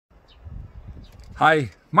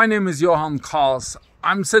Hi, my name is Johann Koss.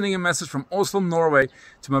 I'm sending a message from Oslo, Norway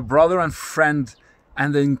to my brother and friend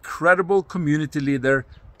and the incredible community leader,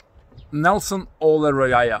 Nelson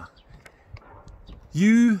Olerayaya.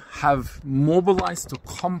 You have mobilized to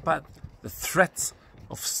combat the threats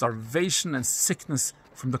of starvation and sickness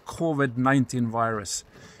from the Covid-19 virus.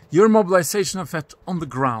 Your mobilization effort on the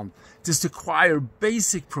ground is to acquire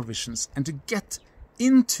basic provisions and to get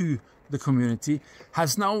into the community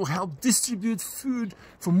has now helped distribute food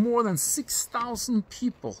for more than 6,000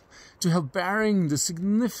 people to help bearing the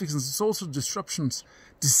significant social disruptions,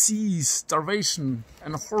 disease, starvation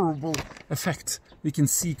and horrible effect we can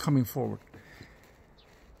see coming forward.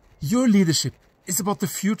 Your leadership is about the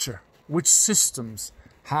future, which systems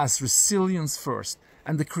has resilience first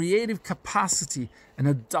and the creative capacity and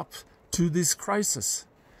adapt to this crisis.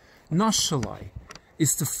 Nashulai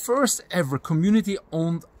is the first ever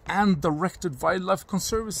community-owned and directed wildlife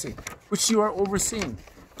conservancy, which you are overseeing.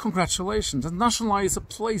 Congratulations. And Nashulai is a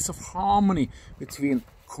place of harmony between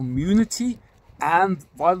community and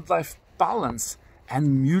wildlife balance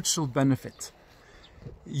and mutual benefit.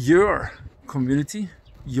 Your community,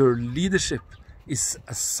 your leadership is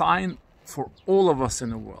a sign for all of us in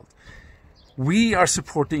the world. We are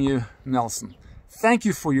supporting you, Nelson. Thank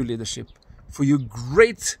you for your leadership, for your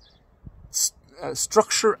great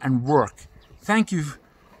structure and work. Thank you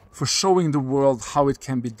for showing the world how it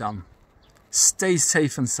can be done. Stay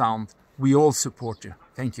safe and sound. We all support you.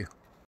 Thank you.